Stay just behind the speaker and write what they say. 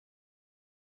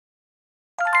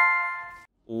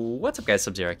What's up, guys?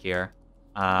 Sub-Zero here.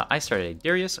 I started a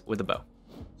Darius with a bow.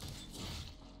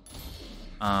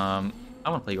 I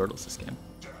want to play YORDLES this game.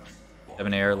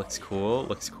 Debonair looks cool.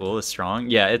 Looks cool. Is strong.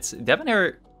 Yeah,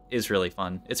 Debonair is really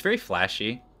fun. It's very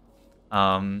flashy.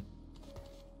 A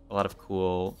lot of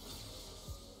cool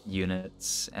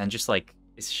units and just like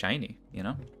it's shiny, you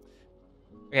know.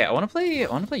 Okay, I want to play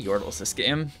YORDLES this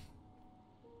game.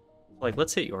 Like,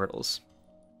 let's hit YORDLES.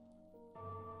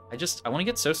 I want to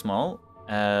get so small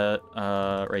at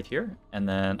right here, and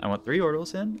then I want 3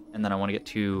 YORDLES in, and then I want to get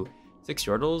to 6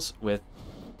 YORDLES with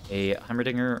a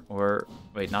Heimerdinger, or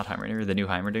wait, not Heimerdinger, the new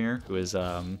Heimerdinger, who is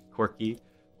CORKI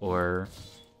or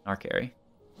Narcari.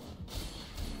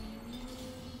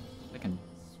 I can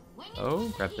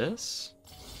grab this.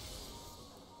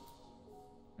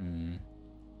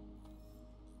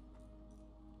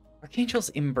 Archangel's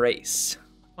Embrace.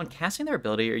 When casting their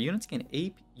ability, your units gain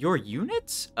AP. Your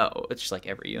units? Oh, it's just like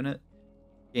every unit.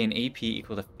 Gain AP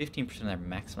equal to 15% of their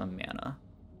maximum mana.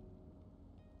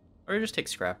 Or just take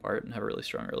Scrap Art and have a really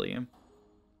strong early game.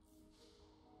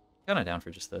 Kinda down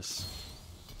for just this.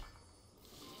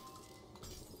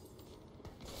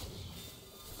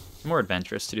 It's more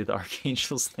adventurous to do the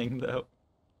Archangel's thing, though.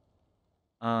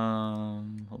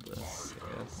 Hold this,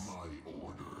 I guess.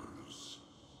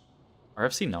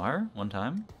 RFC Gnar, one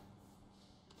time.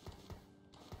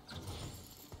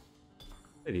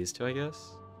 Play these two, I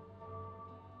guess.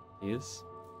 These.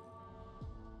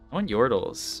 I want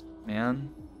YORDLES,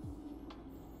 man.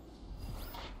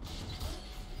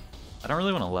 I don't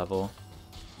really want to level.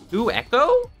 Ooh,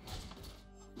 Echo?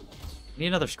 I need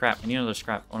another scrap. I want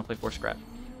to play 4 scrap.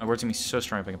 My board's gonna be so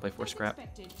strong if I can play 4 scrap.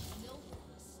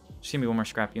 Just give me one more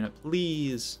scrap unit,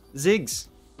 please. Ziggs!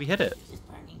 We hit it.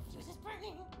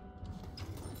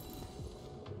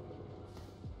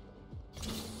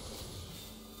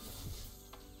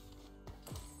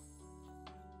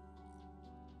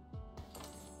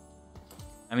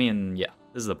 I mean, yeah,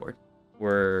 this is the board.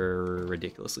 We're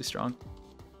ridiculously strong.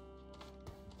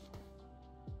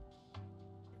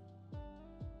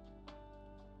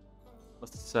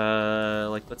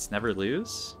 Let's never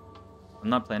lose. I'm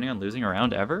not planning on losing a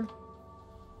round ever.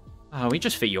 We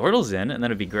just fit YORDLES in, and then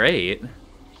it'd be great.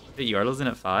 Fit YORDLES in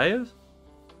at 5?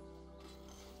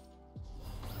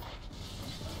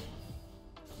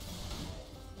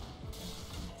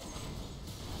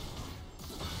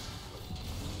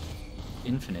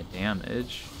 Infinite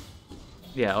damage.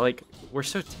 Yeah, like, we're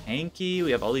so tanky,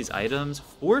 we have all these items.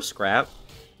 4 scrap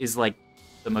is like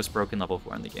the most broken level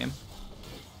 4 in the game,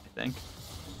 I think.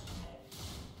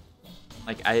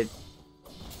 Like,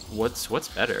 what's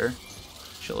better,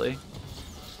 actually?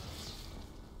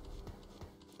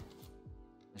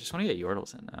 I just want to get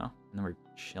YORDLES in now, and then we're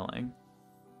chilling.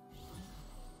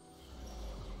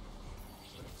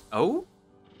 Oh?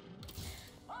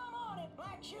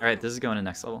 Alright, this is going to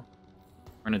next level.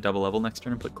 We're gonna double level next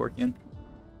turn and put CORKI in.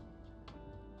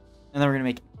 And then we're gonna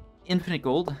make infinite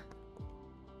gold.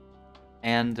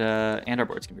 And our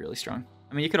board's gonna be really strong.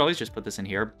 I mean, you could always just put this in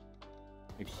here,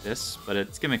 like this, but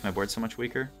it's gonna make my board so much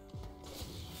weaker.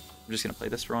 I'm just gonna play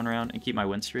this for one round and keep my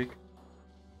win streak.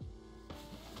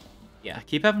 Yeah,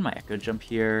 keep having my Echo jump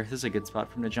here. This is a good spot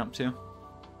for him to jump to.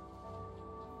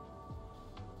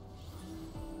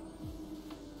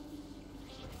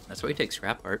 That's why he takes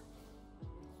Scrap Art.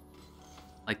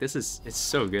 Like, it's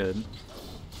so good.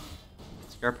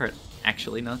 Scrap Art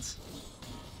actually nuts.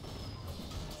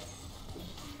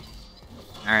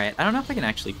 Alright, I don't know if I can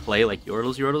actually play like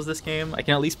YORDLES this game. I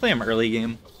can at least play him early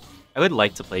game. I would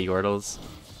like to play YORDLES,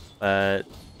 but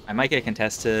I might get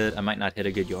contested. I might not hit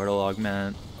a good Yordle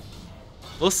augment.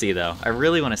 We'll see though. I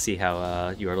really want to see how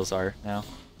YORDLES are now.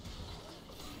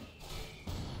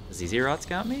 ZZ Rot's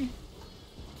got me?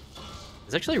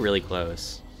 It's actually really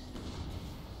close.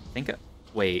 I think...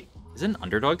 Wait, is it an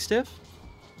underdog stiff?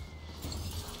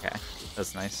 Okay,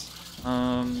 that's nice.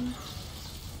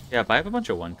 Yeah, buy up a bunch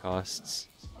of 1 costs.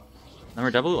 Then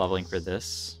we're double leveling for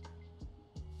this.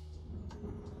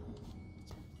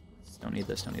 Don't need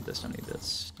this, don't need this, don't need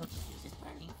this.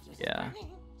 Yeah.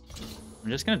 I'm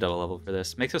just gonna double level for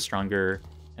this. Makes us stronger,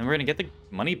 and we're gonna get the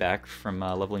money back from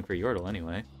leveling for Yordle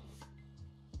anyway.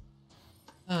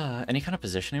 Any kind of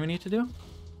positioning we need to do?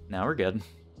 No, we're good.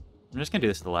 I'm just gonna do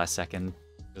this at the last second,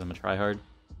 because I'm a tryhard.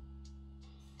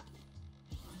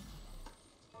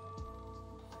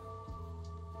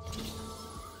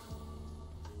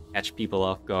 Catch people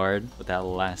off guard with that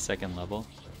last second level.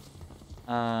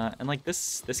 And like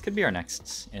this could be our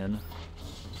next in.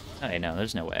 Oh, no,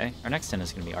 there's no way. Our next in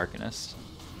is gonna be Arcanist.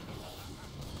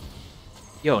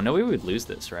 Yo, no way we would lose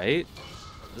this, right?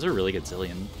 This is a really good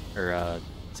Zillion, or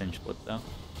Singe flip though.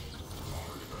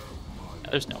 Yeah,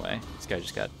 there's no way. This guy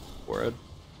just got 4-0'd.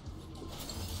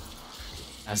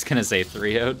 I was gonna say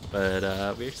 3-0'd,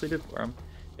 but we actually did 4 him.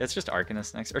 Yeah, it's just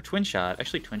Arcanist next. Or Twin Shot.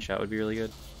 Actually, Twin Shot would be really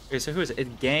good. Okay, so who is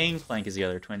it? Gangplank is the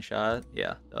other Twin Shot.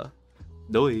 Yeah, duh.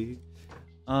 Doi.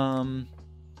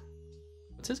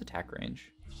 What's his attack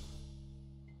range?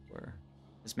 Or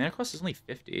his mana cost is only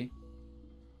 50.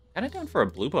 Kind of down for a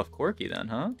blue buff Corki then,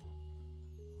 huh?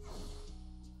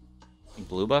 Like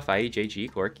blue buff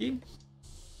IEJG Corki?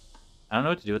 I don't know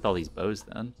what to do with all these bows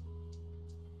then.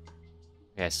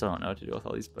 Okay, I still don't know what to do with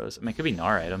all these bows. I mean, it could be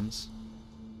Gnar items.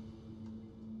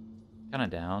 Kind of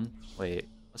down. Wait,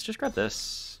 let's just grab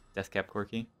this Deathcap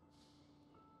Corki.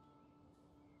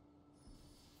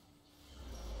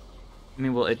 I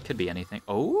mean, well, it could be anything.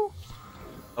 Oh?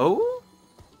 Oh?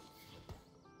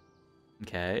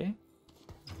 Okay.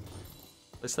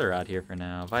 Place the rod here for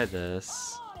now. Buy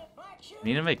this. I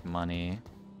need to make money.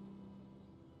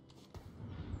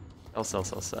 Sell.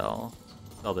 Sell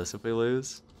this if we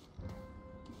lose.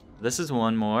 This is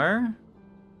one more.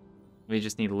 We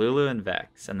just need Lulu and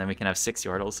Vex, and then we can have 6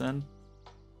 Yordles in.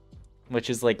 Which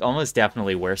is like almost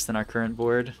definitely worse than our current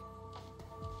board.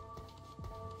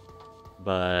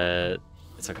 But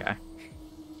it's okay.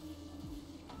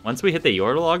 Once we hit the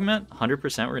Yordle augment,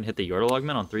 100% we're gonna hit the Yordle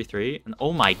augment on 3-3. And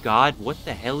oh my god, what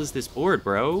the hell is this board,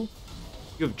 bro?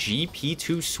 You have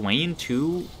GP2, Swain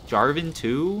 2, Jarvan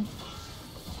 2.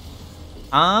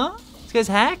 Huh? This guy's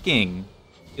hacking.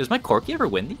 Does my Corki ever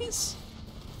win these?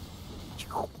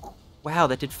 Wow,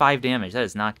 that did 5 damage. That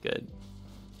is not good.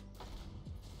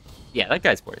 Yeah, that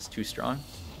guy's board is too strong.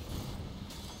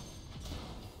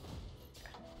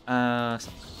 Why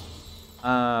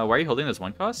are you holding this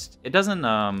 1 cost? It doesn't,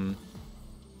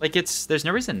 like, there's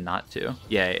no reason not to.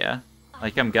 Yeah.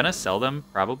 Like, I'm gonna sell them,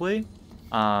 probably.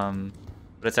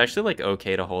 But it's actually, like,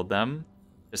 okay to hold them.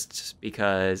 Just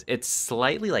because it's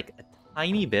slightly, like, a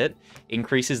tiny bit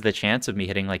increases the chance of me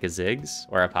hitting, like, a Ziggs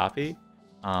or a Poppy.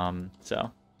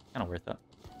 So, kind of worth it.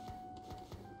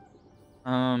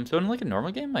 So in, like, a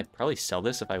normal game, I'd probably sell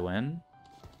this if I win.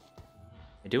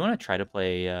 I do want to try to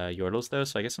play Yordles, though,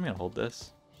 so I guess I'm gonna hold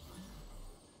this.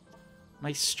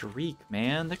 My streak,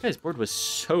 man. That guy's board was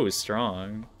so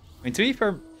strong. I mean, to be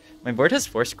fair, my board has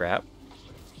 4 scrap.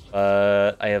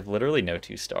 But I have literally no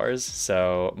 2 stars,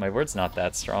 so my board's not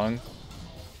that strong.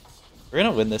 We're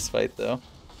gonna win this fight, though.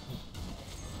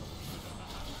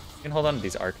 We can hold on to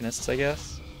these Arcanists, I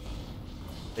guess.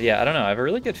 But yeah, I don't know. I have a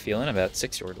really good feeling about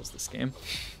 6 Yordles this game.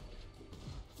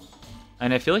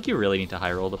 And I feel like you really need to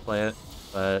high roll to play it,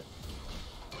 but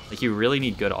like you really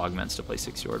need good augments to play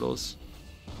 6 Yordles.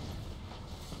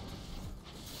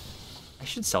 I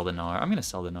should sell the Gnar. I'm gonna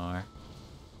sell the Gnar.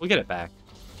 We'll get it back.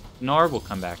 Gnar will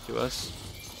come back to us.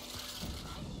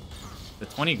 The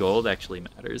 20 gold actually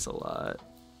matters a lot.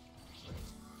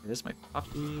 This is my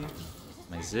Poppy,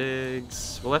 my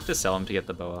Ziggs. We'll have to sell him to get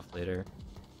the bow off later.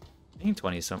 I think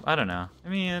 20 is some. I don't know. I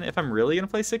mean, if I'm really gonna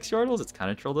play 6 Yordles, it's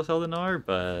kind of troll to sell the Gnar,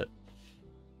 but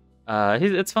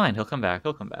it's fine. He'll come back.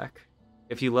 He'll come back.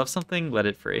 If you love something, let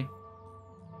it free.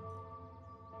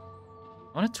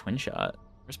 I want a Twin Shot.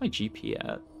 Where's my GP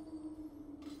at?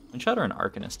 Twin Shot or an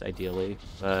Arcanist, ideally,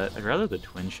 but I'd rather the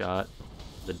Twin Shot.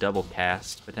 The double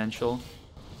cast potential.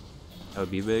 That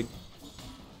would be big.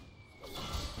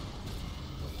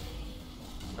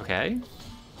 Okay.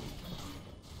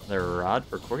 Another Rod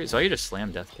for Corki. So I could just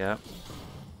slam Deathcap.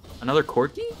 Another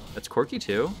Corki? That's Corki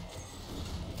too.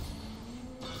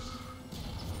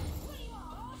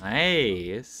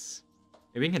 Nice. Are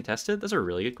you being contested? That's a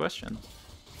really good question.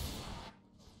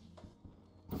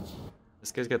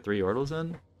 This guy's got 3 Yordles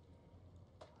in.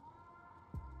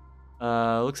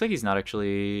 Looks like he's not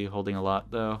actually holding a lot,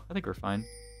 though. I think we're fine.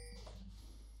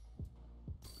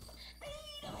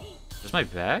 There's my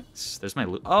Vex. There's my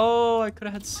loot. Oh, I could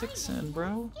have had 6 in,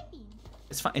 bro.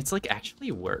 It's fine. It's, like,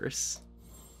 actually worse.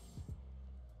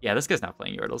 Yeah, this guy's not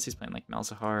playing Yordles. He's playing, like,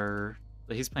 Malzahar.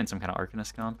 He's playing some kind of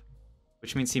Arcanist comp.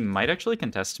 Which means he might actually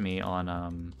contest me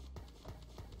on,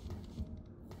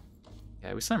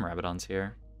 Yeah, we slam Rabadons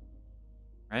here.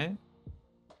 Right?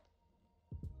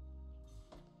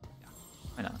 Yeah,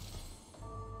 why not?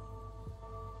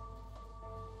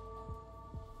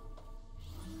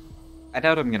 I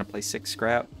doubt I'm gonna play 6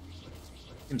 scrap.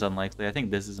 Seems unlikely. I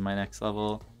think this is my next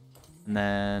level. And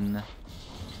then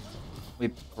we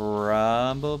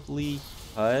probably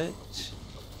cut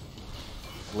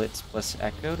Blitz plus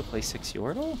Echo to play 6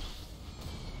 Yordle?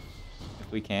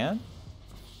 If we can.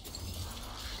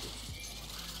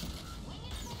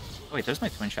 Oh wait, there's my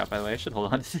Twin Shot, by the way. I should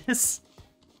hold on to this.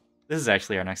 This is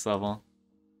actually our next level.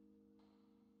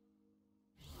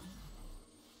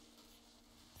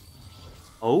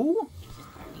 Oh?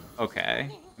 Okay.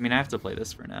 I mean, I have to play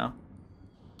this for now.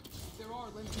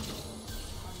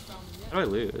 How do I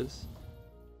lose?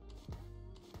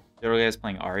 The other guy's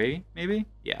playing Ari, maybe?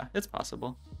 Yeah, it's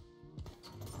possible.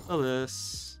 Sell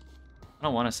this. I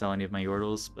don't want to sell any of my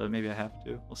Yordles, but maybe I have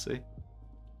to. We'll see.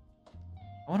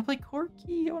 I want to play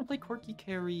CORKI. I want to play CORKI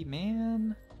carry,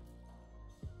 man.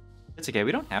 It's okay.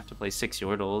 We don't have to play 6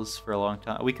 Yordles for a long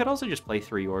time. We could also just play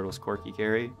 3 Yordles CORKI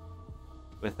carry.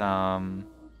 With,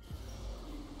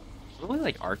 really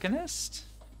like Arcanist?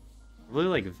 Really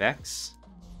like Vex?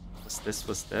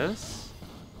 Was this?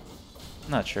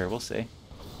 I'm not sure. We'll see.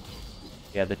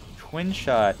 Yeah, the twin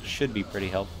shot should be pretty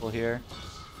helpful here.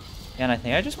 And I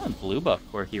think I just want blue buff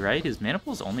CORKI, right? His mana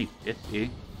pool is only 50.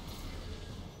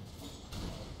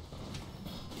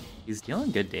 He's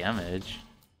dealing good damage.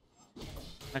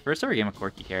 My first ever game of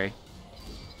CORKI carry.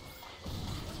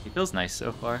 He feels nice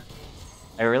so far.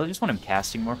 I really just want him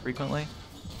casting more frequently.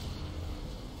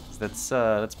 That's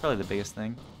probably the biggest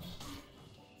thing.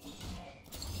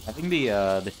 I think the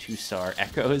 2-star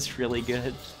Echo is really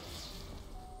good.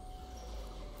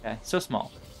 Okay, so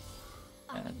small.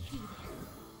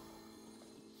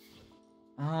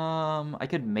 I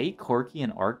could make CORKI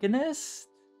an Arcanist?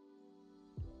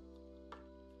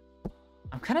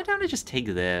 I'm kind of down to just take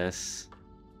this.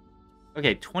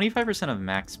 Okay, 25% of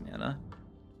max mana.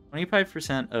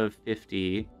 25% of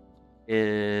 50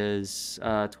 is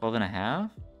 12.5.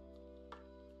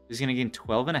 He's going to gain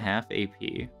 12.5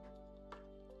 AP.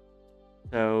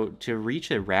 So to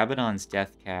reach a Rabadon's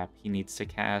death cap, he needs to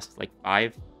cast like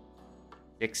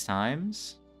 6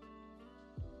 times.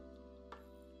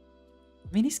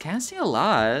 I mean, he's casting a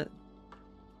lot.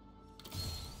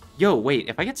 Yo, wait,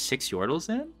 if I get 6 Yordles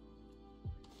in?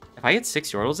 If I get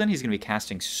 6 Yordles in, he's going to be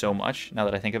casting so much, now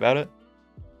that I think about it.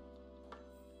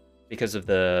 Because of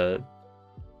the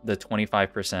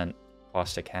 25%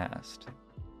 cost to cast.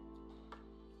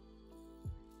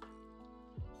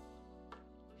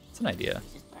 It's an idea.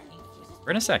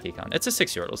 We're in a Sakicon. It's a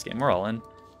 6 Yordles game. We're all in.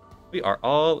 We are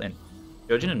all in.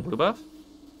 Jojin and blue buff?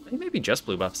 I think maybe just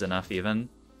blue buff is enough, even.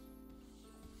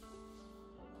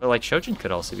 But, like, Shojin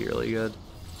could also be really good.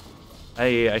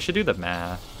 I should do the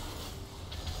math.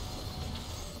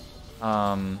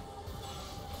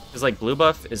 Because, like, blue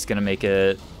buff is going to make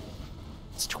it...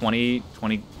 It's 20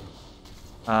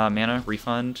 mana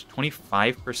refund.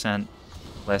 25%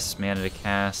 less mana to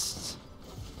cast.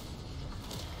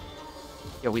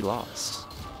 Yeah, we lost.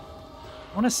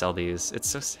 I want to sell these. It's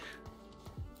so sad.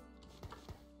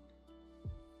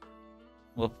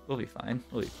 We'll be fine.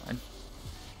 We'll be fine.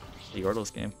 The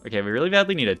Yordles game. Okay, we really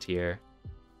badly need a tier.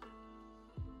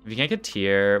 If you can't get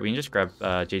tier, we can just grab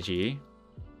JG.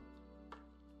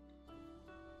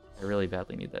 I really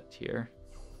badly need that tier.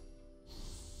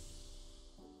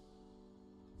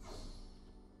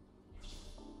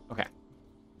 Okay.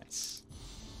 Nice.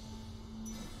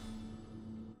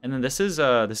 And then this is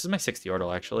my 6th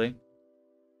Yordle, actually.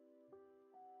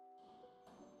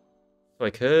 So I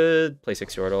could play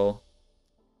 6 Yordle.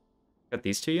 Cut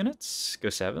these 2 units. Go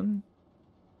 7.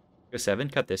 Go 7,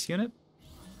 cut this unit.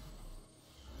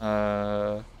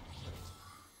 Go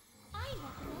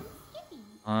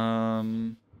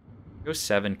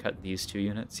 7, cut these 2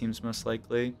 units seems most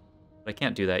likely. But I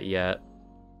can't do that yet.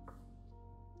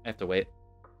 I have to wait.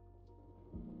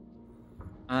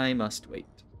 I must wait.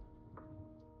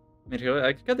 I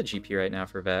could cut the GP right now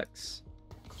for Vex.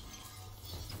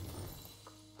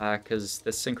 Because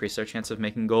this increased our chance of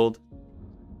making gold.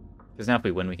 Because now if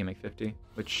we win, we can make 50.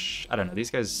 Which, I don't know,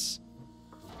 these guys...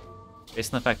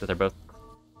 Based on the fact that they're both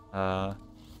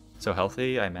so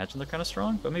healthy, I imagine they're kind of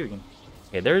strong, but maybe we can...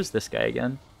 Okay, there's this guy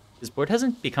again. His board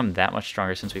hasn't become that much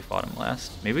stronger since we fought him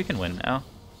last. Maybe we can win now.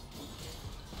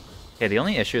 Okay, the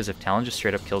only issue is if Talon just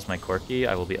straight up kills my CORKI,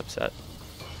 I will be upset.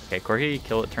 Okay, CORKI,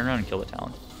 kill it, turn around and kill the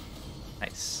Talon.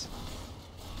 Nice.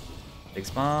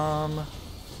 Biggs Bomb.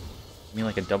 You mean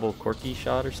like a double CORKI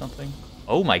shot or something?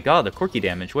 Oh my god, the CORKI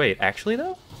damage. Wait, actually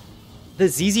though? The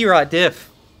ZZ Rot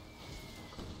diff.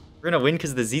 We're gonna win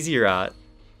because of the ZZ Rot.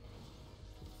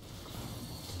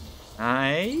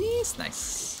 Nice,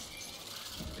 nice.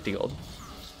 50 gold.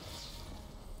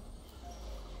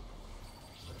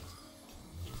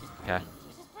 Okay.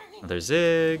 Another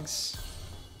Ziggs.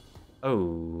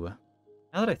 Oh.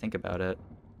 Now that I think about it.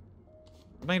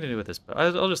 What am I gonna do with this bow?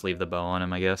 I'll just leave the bow on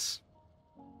him, I guess.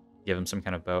 Give him some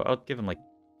kind of bow. I'll give him like...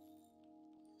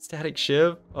 Static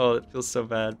Shiv? Oh, it feels so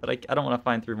bad. But I don't want to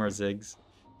find 3 more Ziggs.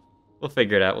 We'll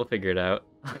figure it out. We'll figure it out.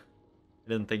 I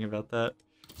didn't think about that.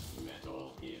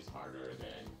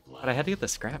 But I had to get the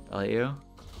scrap value.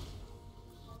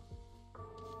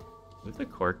 With the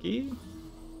CORKI?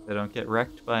 They don't get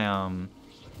wrecked by,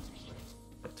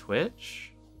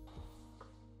 Twitch?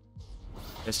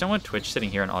 I just don't want Twitch sitting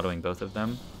here and autoing both of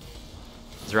them.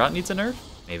 Zerat needs a nerf?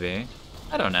 Maybe.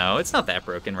 I don't know. It's not that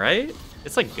broken, right?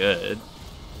 It's like good.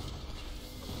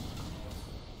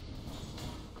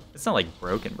 It's not like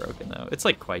broken though. It's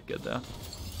like quite good though.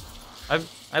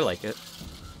 I like it.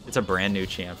 It's a brand new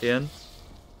champion.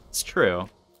 It's true.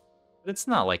 But it's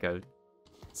not like a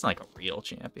real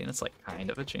champion. It's like kind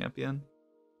of a champion.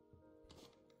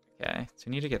 Okay, so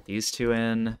we need to get these two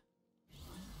in.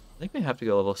 I think we have to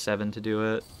go level 7 to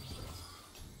do it.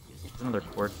 There's another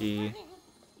CORKI.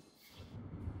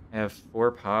 I have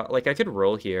 4 pot. Like, I could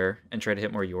roll here and try to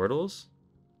hit more Yordles.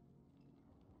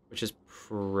 Which is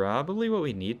probably what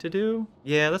we need to do.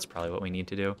 Yeah, that's probably what we need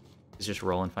to do. Is just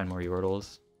roll and find more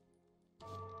Yordles.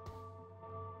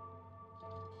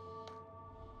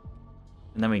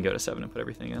 And then we can go to 7 and put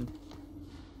everything in.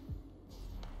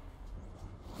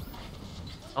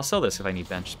 I'll sell this if I need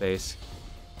bench space.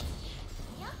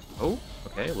 Oh,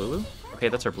 okay, Lulu. Okay,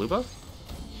 that's our blue buff.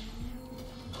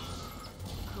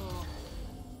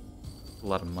 A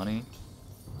lot of money.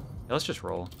 Yeah, let's just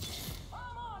roll.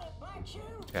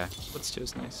 Okay, let's 2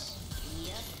 is nice.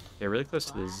 Okay, really close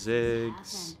to the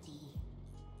Ziggs.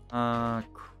 I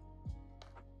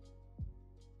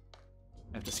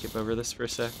have to skip over this for a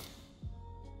sec.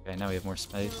 Okay, now we have more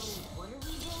space.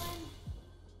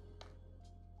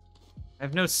 I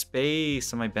have no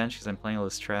space on my bench because I'm playing all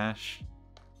this trash.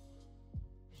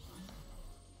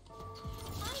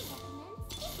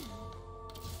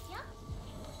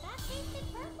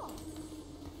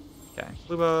 Okay,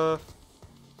 blue buff.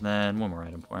 And then one more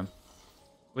item for him.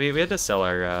 We had to sell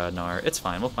our Gnar. It's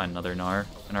fine, we'll find another Gnar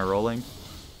in our rolling.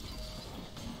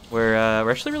 We're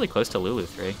actually really close to Lulu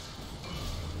 3.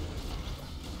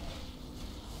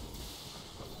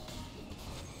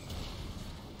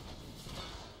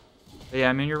 But yeah,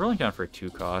 I mean, you're rolling down for 2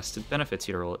 cost. It benefits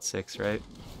you to roll at 6, right?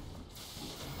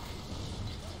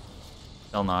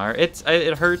 Gnar.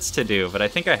 It hurts to do, but I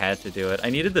think I had to do it. I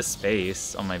needed the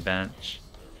space on my bench.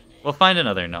 We'll find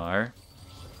another Gnar.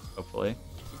 Hopefully.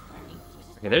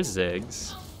 Okay, there's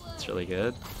Ziggs. That's really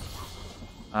good.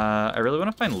 I really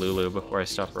want to find Lulu before I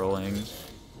stop rolling.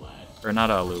 Or not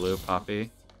Lulu,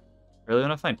 Poppy. I really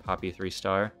want to find Poppy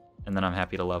 3-star, and then I'm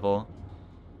happy to level.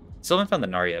 Still haven't found the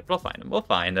Gnar yet, but I'll find him. We'll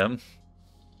find him.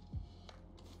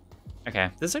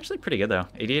 Okay, this is actually pretty good though.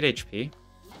 88 HP.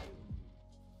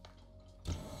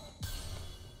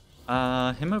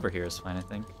 Him over here is fine, I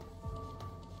think.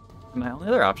 My only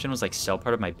other option was like sell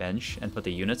part of my bench and put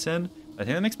the units in. I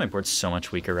think that makes my board so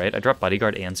much weaker, right? I dropped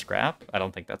Bodyguard and Scrap. I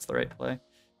don't think that's the right play.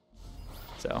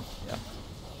 So, yeah.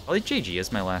 Probably JG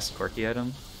is my last CORKI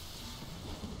item.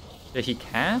 Yeah, he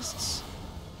casts.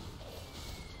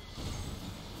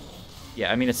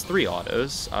 Yeah, I mean, it's 3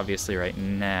 autos, obviously, right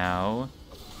now.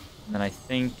 And then I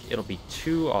think it'll be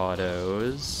 2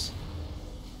 autos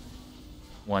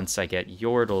once I get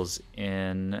Yordles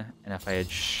in. And if I had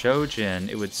Shojin,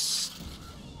 it would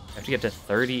have to get to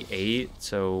 38,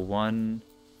 so 1...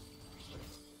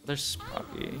 There's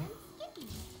Poppy.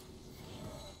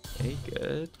 Okay,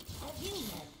 good.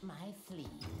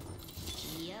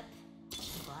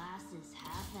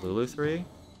 Lulu 3?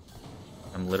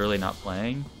 I'm literally not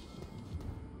playing.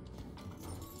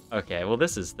 Okay, well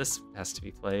this has to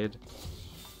be played.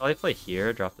 Probably play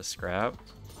here, drop the Scrap.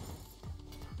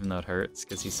 Even though it hurts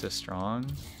because he's so strong.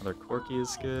 Another CORKI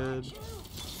is good.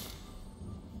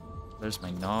 There's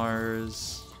my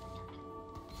Gnars.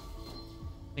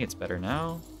 I think it's better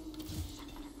now.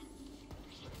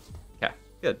 Okay,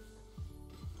 good.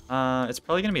 It's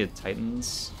probably gonna be the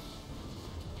Titans.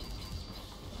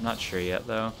 I'm not sure yet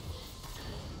though.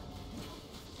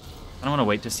 I don't want to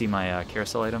wait to see my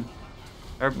carousel item.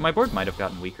 Or my board might have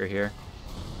gotten weaker here.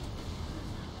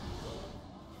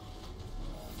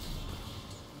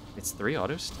 It's 3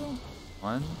 autos still?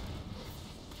 1,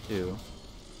 2,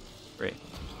 3.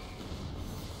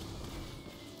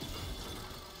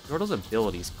 Yordle's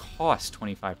abilities cost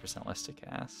 25% less to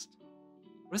cast.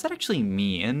 What does that actually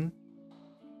mean?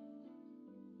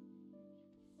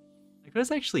 Like, what does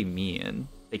that actually mean?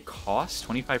 They cost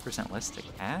 25% less to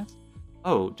cast?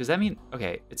 Oh, does that mean...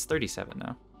 Okay, it's 37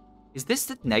 now. Is this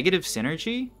the negative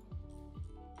synergy?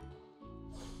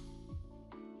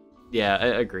 Yeah, I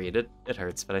agreed. It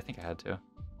hurts, but I think I had to.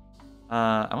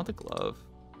 I want the glove.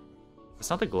 If it's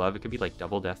not the glove, it could be like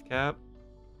double death cap.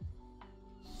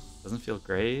 Doesn't feel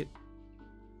great.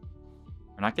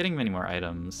 We're not getting many more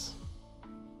items.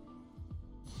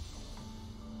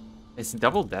 It's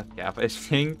double death cap, I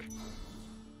think.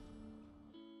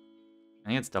 I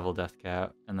think it's double death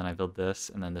cap, and then I build this,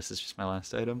 and then this is just my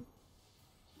last item.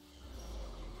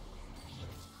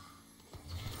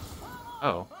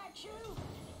 Oh.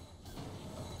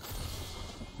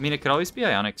 I mean, it could always be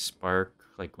Ionic Spark,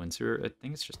 like Windsor. I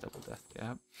think it's just double Death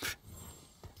Cap.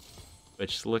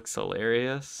 Which looks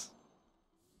hilarious.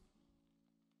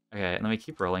 Okay, and then we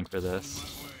keep rolling for this.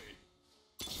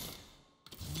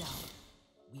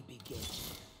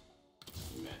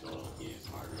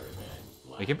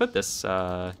 We can put this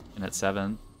in at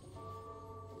 7.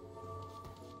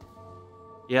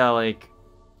 Yeah, like...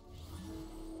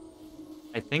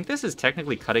 I think this is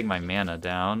technically cutting my mana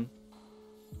down.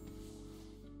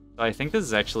 So I think this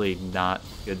is actually not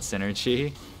good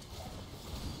synergy.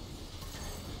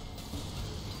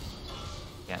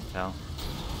 Can't tell.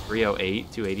 308,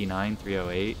 289,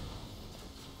 308.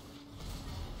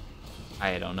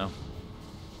 I don't know.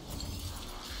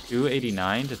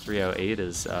 289 to 308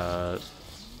 is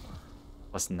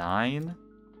plus 9.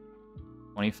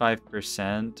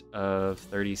 25% of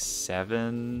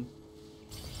 37.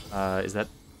 Is that...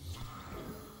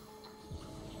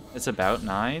 It's about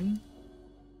 9?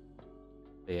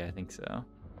 But yeah, I think so.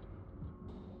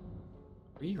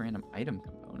 3 random item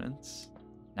components.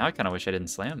 Now I kind of wish I didn't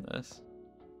slam this.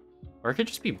 Or it could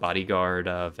just be Bodyguard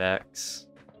Vex.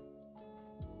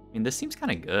 I mean, this seems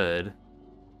kind of good.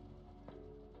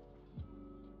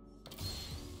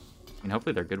 I mean,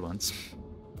 hopefully they're good ones.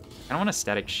 I kind of want a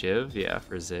Static Shiv, yeah,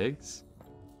 for Ziggs.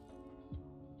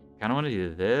 Kind of want to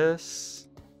do this.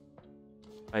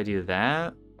 If I do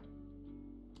that,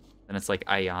 then it's like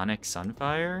Ionic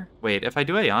Sunfire. Wait, if I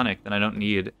do Ionic, then I don't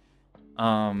need...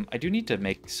 I do need to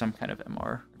make some kind of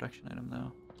MR reduction item,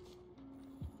 though.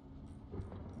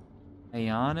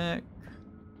 Ionic...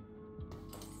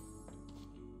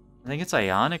 I think it's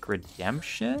Ionic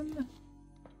Redemption?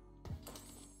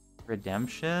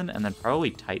 Redemption, and then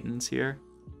probably Titans here.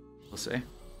 We'll see.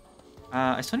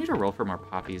 I still need to roll for more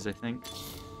poppies, I think.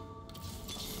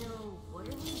 So, what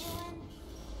are we doing?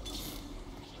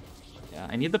 Yeah,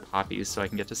 I need the poppies so I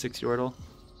can get to 6 Yordle.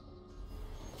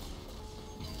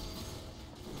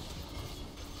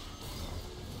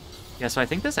 Yeah, so I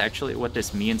think this actually, what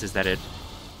this means is that it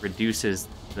reduces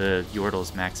the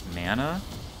Yordle's max mana,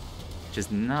 which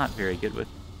is not very good with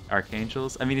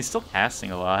Archangels. I mean, he's still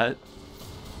casting a lot.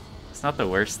 It's not the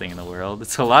worst thing in the world.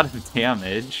 It's a lot of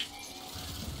damage.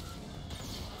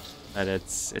 But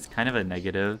it's kind of a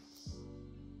negative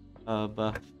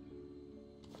buff.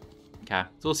 Okay,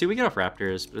 so we'll see what we get off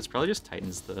Raptors, but it's probably just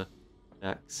Titans the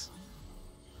Vex.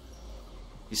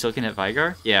 You still can hit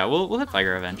Vigar? Yeah, we'll hit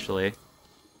Vigar eventually.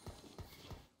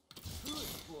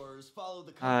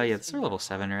 Yeah, this is our level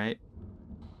 7, right?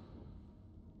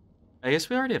 I guess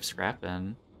we already have Scrap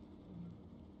in.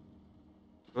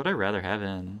 What would I rather have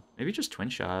in? Maybe just Twin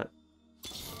Shot.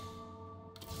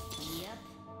 Yep.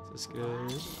 This is good.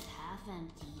 Glass is half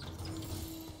empty.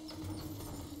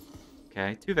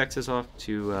 Okay, 2 Vexes off,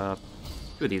 2 of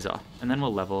these off, and then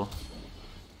we'll level.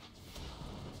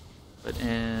 Put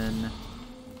in...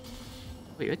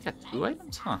 Wait, I got 2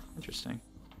 items? Huh, interesting.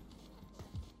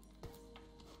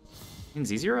 I mean,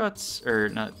 Zezerots, or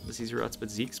not the Zezerots, but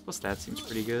Zeke's plus that seems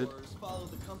pretty good. Follow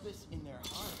the compass in their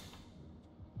heart.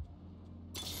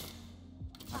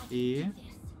 Copy.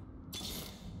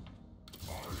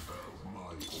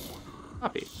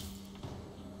 Copy.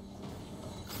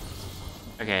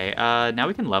 Okay, now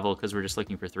we can level because we're just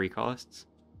looking for 3 costs.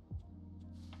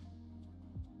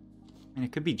 I mean,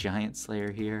 it could be Giant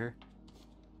Slayer here.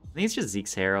 I think it's just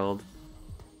Zeke's Herald.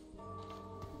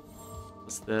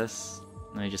 What's this?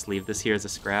 And then I just leave this here as a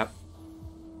scrap.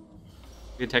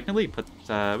 We could technically put,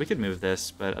 we could move this,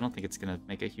 but I don't think it's gonna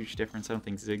make a huge difference. I don't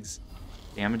think Zig's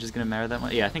damage is gonna matter that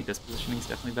much. Yeah, I think this positioning is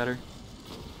definitely better.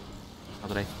 Now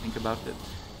that I think about it.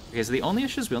 Okay, so the only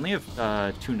issue is we only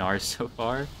have 2 Nars so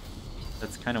far.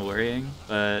 That's kind of worrying,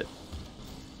 but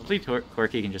hopefully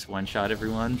CORKI can just one-shot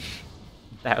everyone.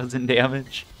 1,000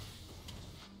 damage.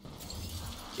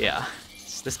 Yeah,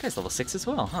 this guy's level 6 as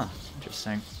well, huh?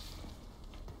 Interesting.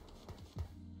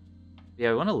 Yeah,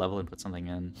 we want to level and put something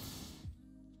in.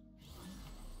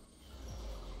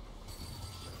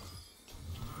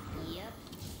 Yep.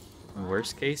 In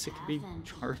worst case, it could be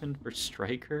Jarvan for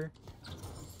Striker.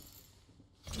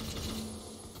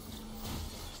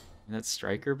 And that's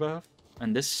Striker buff.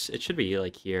 And this, it should be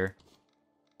like here.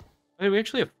 Wait, we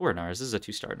actually have 4 Nars. This is a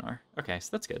 2-star Nar. Okay, so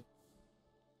that's good.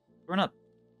 We're not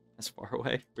as far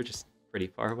away. We're just pretty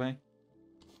far away.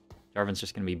 Jarvan's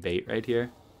just going to be bait right here.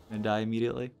 Gonna die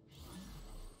immediately.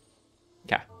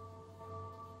 Okay.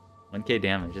 1k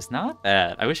damage. It's not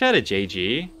bad. I wish I had a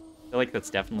JG. I feel like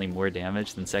that's definitely more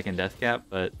damage than second death cap,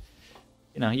 but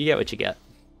you know, you get what you get.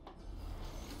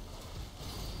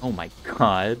 Oh my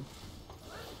god.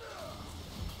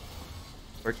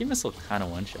 Corki missile kind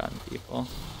of one-shotting people.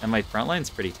 And my front line's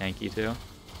pretty tanky too.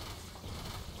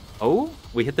 Oh,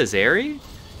 we hit the Zeri?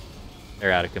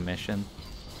 They're out of commission.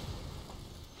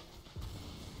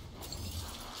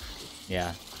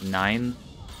 Yeah,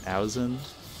 9,000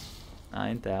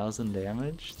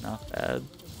 damage. Not bad.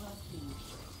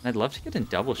 I'd love to get in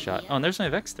double shot. Oh, and there's my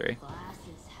Vex 3.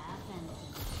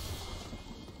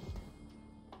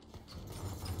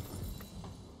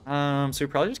 So we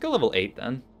probably just go level 8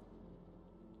 then.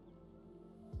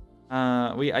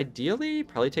 We ideally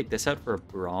probably take this out for a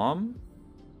Braum.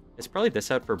 It's probably this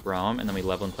out for Braum, and then we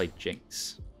level and play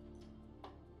Jinx.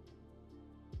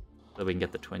 So we can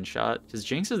get the twin shot. Because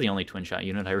Jinx is the only twin shot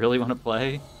unit I really want to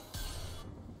play.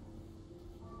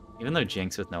 Even though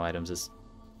Jinx with no items is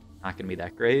not going to be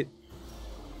that great.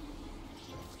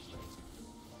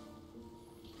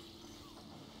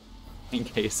 In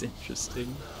case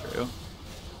interesting. True.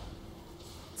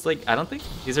 It's like, I don't think...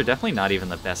 These are definitely not even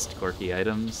the best Corki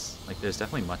items. Like, there's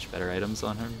definitely much better items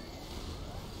on him.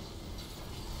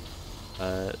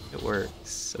 But it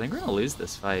works. I think we're going to lose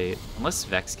this fight. Unless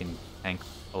Vex can tank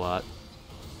a lot.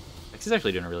 Vex is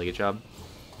actually doing a really good job.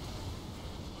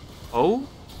 Oh?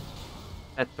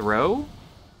 That throw?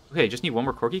 Okay, just need one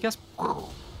more Corki cast. Wow,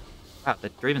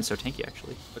 that Draven's so tanky,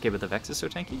 actually. Okay, but the Vex is so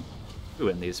tanky? Ooh,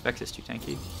 and these Vex is too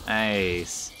tanky.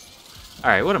 Nice.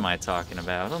 Alright, what am I talking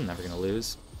about? I'm never gonna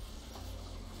lose.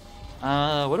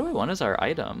 What do I want as our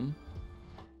item?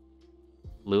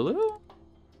 Lulu?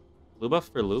 Blue buff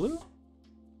for Lulu?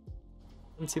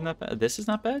 Doesn't seem that bad. This is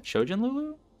not bad. Shojin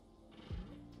Lulu?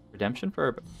 Redemption for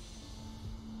our...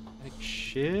 Like,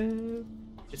 shit.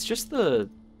 It's just the...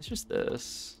 It's just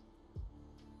this.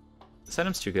 This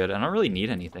item's too good. I don't really need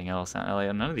anything else.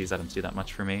 None of these items do that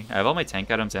much for me. I have all my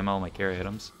tank items and all my carry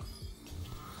items.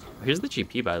 Here's the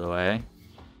GP, by the way.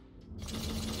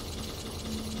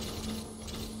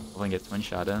 We'll get twin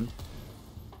shot in.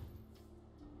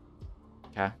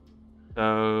 Okay.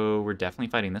 So we're definitely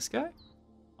fighting this guy.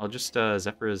 I'll just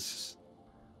Zephyr is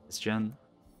this gen.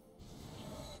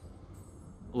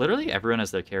 Literally everyone has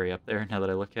their carry up there now that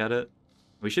I look at it.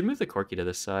 We should move the Corki to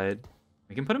this side.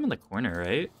 We can put him in the corner,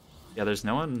 right? Yeah, there's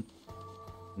no one...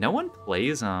 No one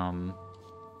plays, I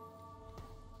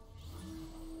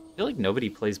feel like nobody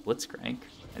plays Blitzcrank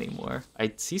anymore.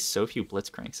 I see so few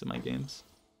Blitzcranks in my games.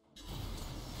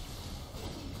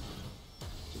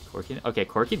 Corki... Okay,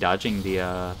 Corki dodging the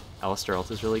Alistar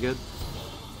ult is really good.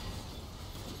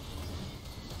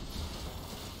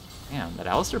 Damn, that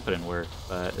Alistar put in work,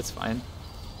 but it's fine.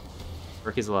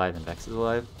 Corki's alive and Vex is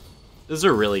alive. This is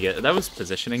a really good... That was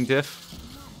positioning diff.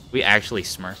 We actually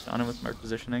smurfed on him with smart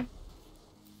positioning.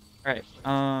 Alright,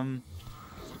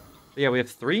 yeah, we have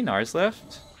 3 Nars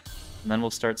left. And then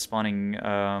we'll start spawning,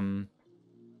 our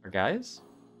guys.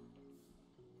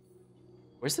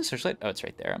 Where's the Searchlight? Oh, it's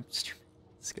right there. I'm stupid.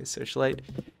 This guy's Searchlight.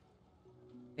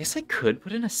 I guess I could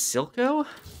put in a Silco.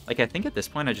 Like, I think at this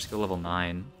point I just go level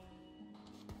 9.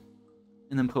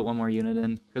 And then put one more unit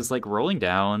in. Because, like, rolling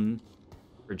down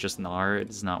for just Gnar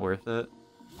is not worth it.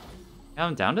 Yeah,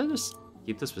 I'm down to just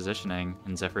keep this positioning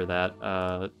and Zephyr that.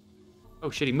 Oh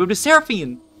shit, he moved to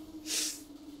Seraphine!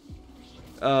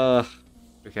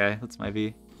 Okay, that's my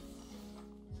V.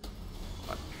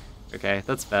 Fuck. Okay,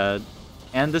 that's bad.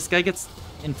 And this guy gets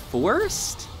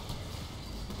enforced?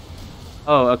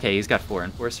 Oh, okay, he's got 4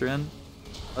 Enforcer in.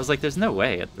 I was like, there's no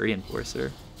way at 3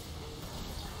 Enforcer.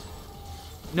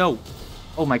 No!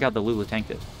 Oh my god, the Lulu tanked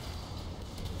it.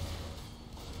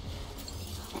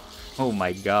 Oh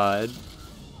my god.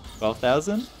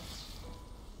 12,000?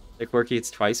 The Corki hits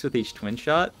twice with each twin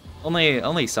shot?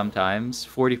 Only sometimes.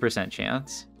 40%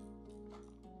 chance.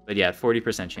 But yeah,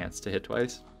 40% chance to hit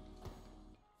twice.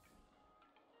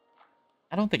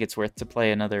 I don't think it's worth to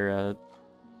play another,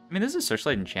 I mean, this is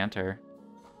Searchlight Enchanter.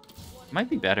 It might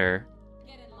be better.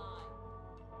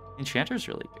 Enchanter's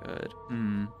really good.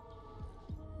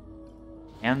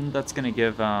 And that's gonna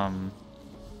give,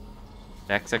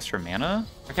 Vex extra mana.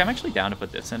 Okay, I'm actually down to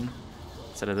put this in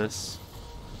instead of this.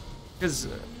 Because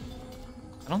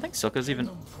I don't think Silco's even...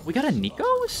 We got a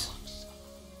Nikos?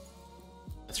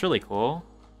 That's really cool.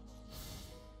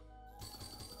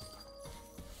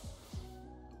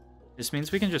 This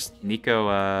means we can just Nico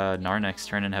Gnar next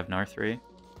turn and have Gnar 3.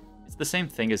 It's the same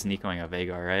thing as Nicoing a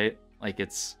Veigar, right? Like,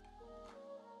 it's...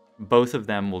 Both of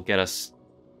them will get us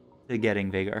to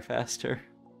getting Veigar faster.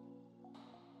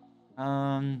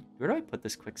 Where do I put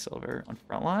this Quicksilver? On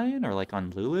frontline or like on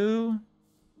Lulu?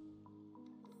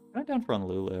 I'm down for on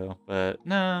Lulu, but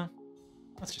no.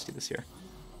 Let's just do this here.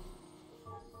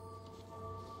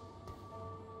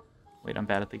 Wait, I'm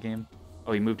bad at the game.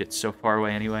 Oh, he moved it so far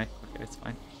away anyway. Okay, it's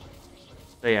fine.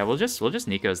 So yeah, we'll just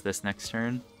Nico's this next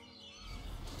turn.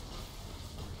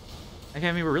 Okay,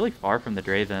 I mean, we're really far from the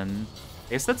Draven. I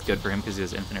guess that's good for him because he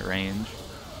has infinite range.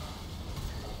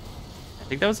 I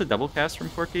think that was a double cast from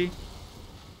CORKI.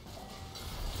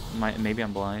 Maybe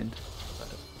I'm blind, but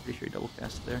pretty sure he double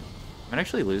cast there. I might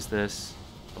actually lose this.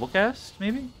 Double cast,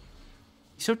 maybe?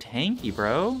 He's so tanky,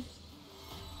 bro.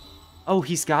 Oh,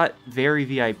 he's got very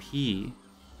VIP.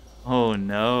 Oh,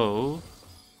 no.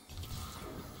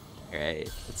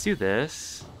 Alright, let's do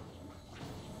this.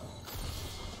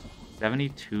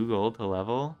 72 gold to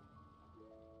level.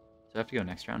 So I have to go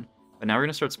next round. But now we're going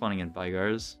to start spawning in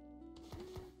Vigars.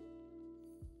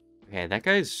 Okay, that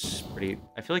guy's pretty...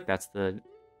 I feel like that's the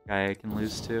guy I can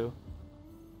lose to.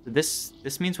 So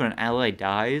this means when an ally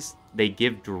dies, they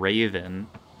give Draven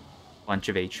a bunch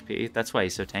of HP. That's why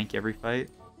he's so tanky every fight.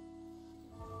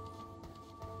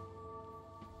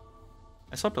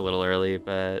 I swapped a little early,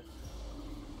 but...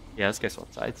 Yeah, this guy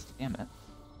swapped sides. Damn it.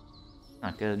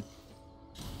 Not good.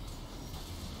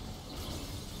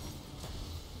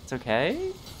 It's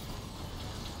okay.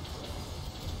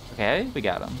 Okay, we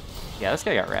got him. Yeah, this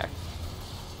guy got wrecked.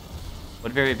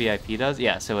 What very VIP does?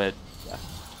 Yeah, so it... Yeah.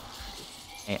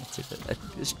 And it's just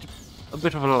a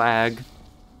bit of a lag.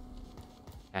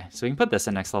 Okay, so we can put this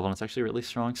in next level, and it's actually really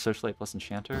strong. Socialite plus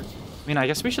Enchanter. I mean, I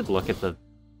guess we should look at the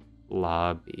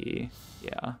lobby.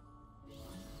 Yeah.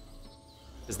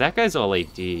 Because that guy's all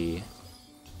AD. There's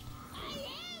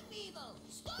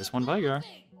one Vigar.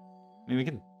 I mean, we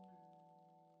can...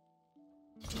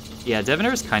 Yeah,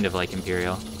 Debonair is kind of like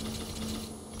Imperial.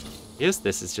 Yes,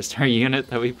 this is just our unit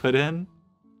that we put in.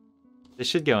 This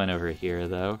should go in over here,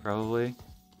 though, probably.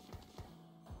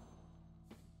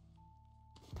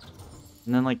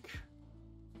 And then, like...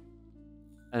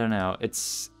 I don't know.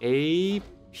 It's AP/AD.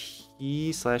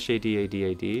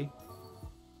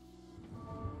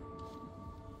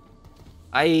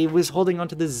 I was holding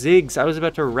onto the Ziggs. I was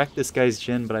about to wreck this guy's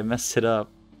Jhin, but I messed it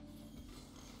up.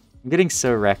 I'm getting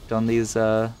so wrecked on these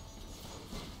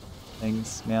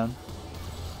things, man.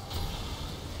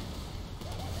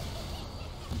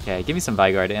 Okay, give me some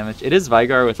Vigar damage. It is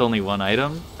Vigar with only one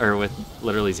item, or with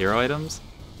literally 0 items.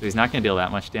 So he's not going to deal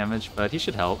that much damage, but he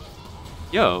should help.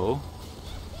 Yo.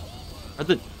 Are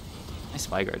the... Nice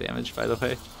Vigar damage, by the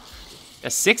way. Yeah,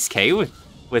 6k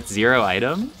with 0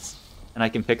 items? And I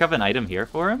can pick up an item here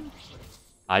for him?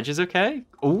 Hodge is okay?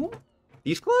 Ooh,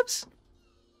 Thieves Clubs?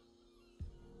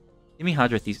 Give me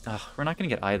Hodge with these. Ugh, we're not going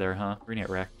to get either, huh? We're going to get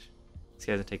wrecked. This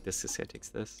guy doesn't take this, this guy takes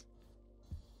this.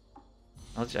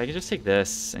 I can just take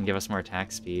this and give us more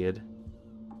attack speed.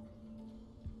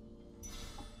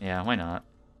 Yeah, why not?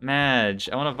 Madge,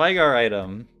 I want a Vigar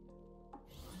item.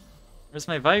 Where's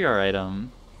my Vigar item?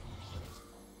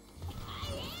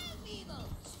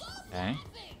 Okay,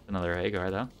 another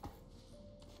Agar though.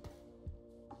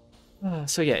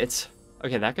 So yeah, it's...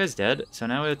 Okay, that guy's dead. So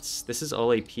now it's... This is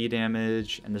all AP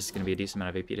damage, and this is going to be a decent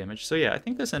amount of AP damage. So yeah, I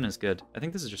think this end is good. I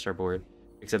think this is just our board.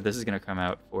 Except this is going to come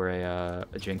out for a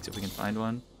Jinx if we can find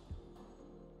one.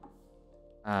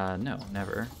 No,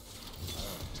 never.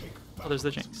 Oh, there's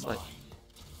the Jinx. Like...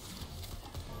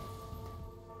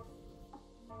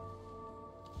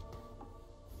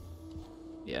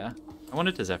 Yeah. I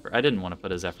wanted to Zephyr. I didn't want to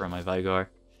put a Zephyr on my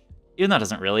Vigar. Even though it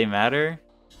doesn't really matter.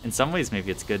 In some ways,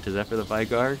 maybe it's good to Zephyr the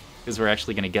Vigar, because we're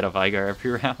actually going to get a Vigar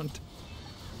every round.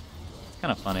 It's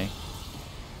kind of funny.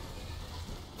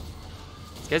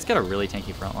 This guy's got a really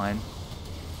tanky front line.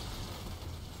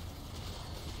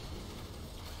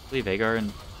 Leave Vagar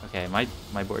and... Okay, my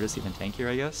board is even tankier,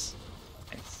 I guess.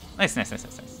 Nice. Nice.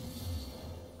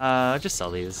 Just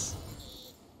sell these.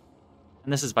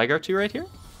 And this is Vigar 2 right here?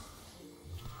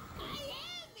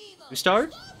 2-star?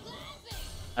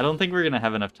 I don't think we're gonna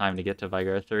have enough time to get to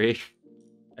Vigar 3.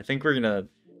 I think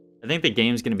the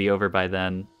game's gonna be over by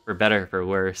then, for better or for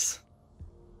worse.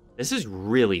 This is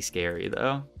really scary,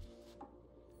 though.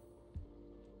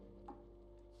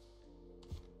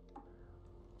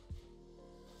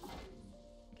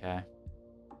 Okay.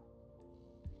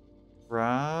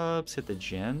 Robs hit the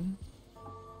Jhin.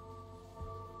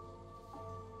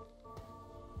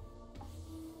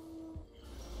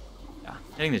 Yeah,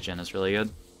 hitting the Jhin is really good.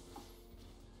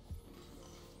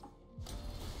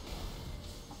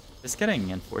 This getting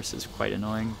Enforce is quite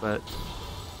annoying, but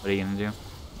what are you gonna do?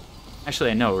 Actually,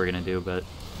 I know what we're gonna do, but...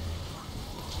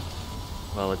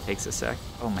 Well, it takes a sec.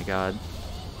 Oh my god.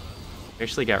 We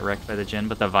actually got wrecked by the Jhin,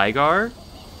 but the Vigar?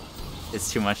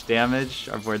 It's too much damage.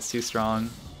 Our board's too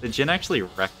strong. The Jhin actually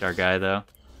wrecked our guy, though.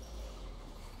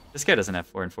 This guy doesn't have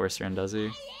 4 Enforcer in, does he?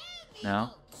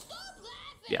 No?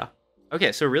 Yeah.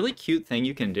 Okay, so a really cute thing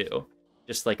you can do.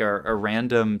 Just like a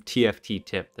random TFT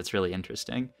tip that's really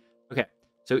interesting. Okay,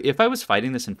 So if I was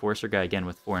fighting this Enforcer guy again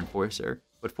with 4 Enforcer,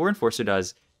 what 4 Enforcer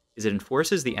does is it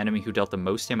enforces the enemy who dealt the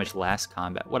most damage last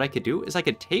combat. What I could do is I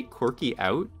could take CORKI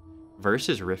out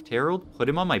versus Rift Herald, put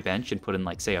him on my bench and put in,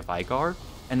 like, say, a Vigar,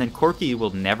 and then CORKI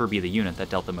will never be the unit that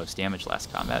dealt the most damage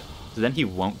last combat, so then he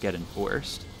won't get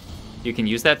enforced. You can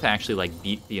use that to actually, like,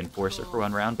 beat the Enforcer for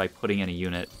 1 round by putting in a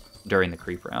unit during the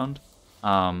creep round.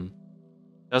 Doesn't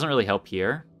really help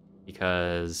here,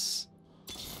 because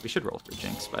we should roll for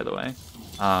Jinx, by the way.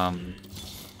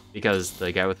 Because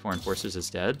the guy with 4 Enforcers is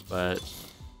dead, but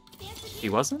if he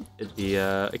wasn't, it'd be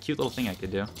a cute little thing I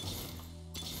could do.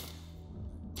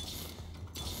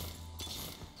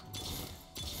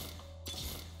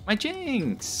 My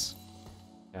Jinx!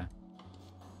 Okay.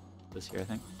 This here, I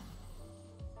think.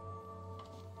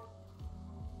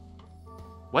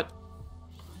 What?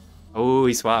 Oh,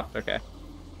 he swapped. Okay.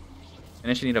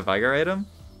 Finish, you need a Vigar item?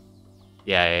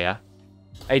 Yeah.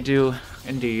 I do,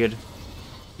 indeed.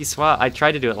 He swapped. I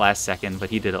tried to do it last second, but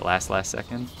he did it last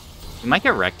second. We might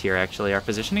get wrecked here, actually. Our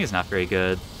positioning is not very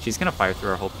good. She's going to fire through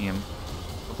our whole team.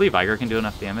 Hopefully Vigar can do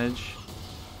enough damage.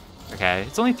 Okay,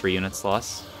 it's only 3 units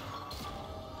lost.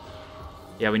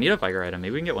 Yeah, we need a Vigar item.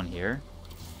 Maybe we can get one here.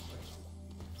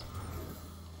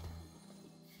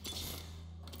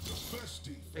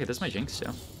 Okay, this is my Jinx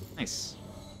too. Nice.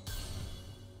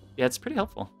 Yeah, it's pretty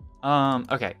helpful.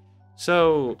 Okay.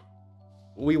 So,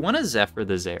 we want to Zephyr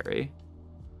the Zeri.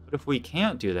 But if we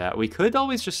can't do that, we could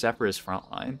always just Zephyr his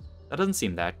front line. That doesn't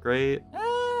seem that great.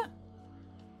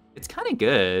 It's kind of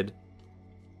good.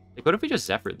 Like, what if we just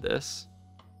Zephyred this?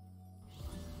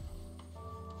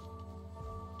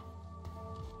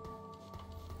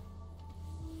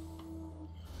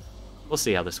 We'll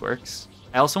see how this works.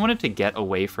 I also wanted to get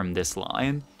away from this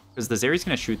line, because the Zeri's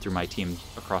going to shoot through my team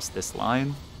across this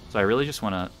line. So I really just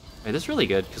want to... Hey, this is really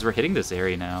good, because we're hitting the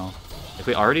Zeri now. If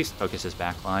we already focus his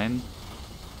back line...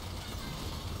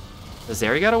 The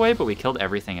Zeri got away, but we killed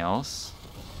everything else.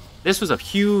 This was a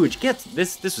huge...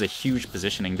 This was a huge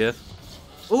positioning diff.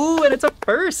 Ooh, and it's a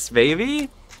first, baby!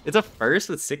 It's a first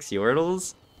with 6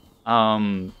 Yordles.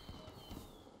 CORKI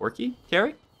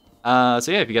carry?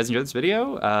 So yeah, if you guys enjoyed this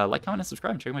video, like, comment, and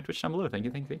subscribe. Check out my Twitch down below. Thank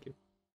you.